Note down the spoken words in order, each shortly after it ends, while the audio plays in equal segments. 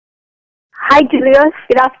Hi, Julius.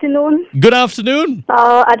 Good afternoon. Good afternoon.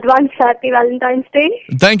 Advance Happy Valentine's Day.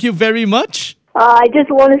 Thank you very much. I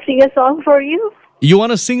just want to sing a song for you. You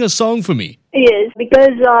want to sing a song for me? Yes,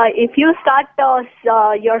 because if you start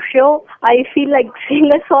your show, I feel like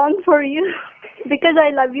sing a song for you. Because I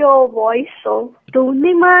love your voice so.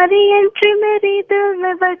 तूने मारी entry मेरी दिल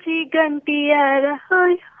में बजी घंटी यार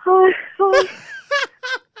हाय हाय हाय.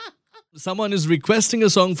 Someone is requesting a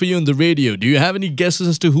song for you on the radio. Do you have any guesses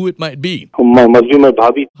as to who it might be? Must be my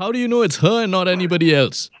bhabhi. How do you know it's her and not anybody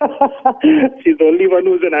else? She's the only one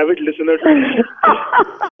who's an avid listener.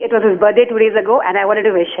 It was his birthday 2 days ago and I wanted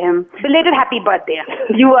to wish him belated happy birthday.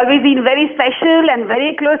 You've always been very special and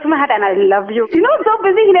very close to my heart and I love you. You know, so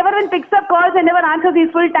busy, he never even picks up calls and never answers.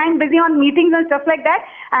 He's full time busy on meetings and stuff like that.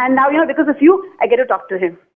 And now, because of you, I get to talk to him.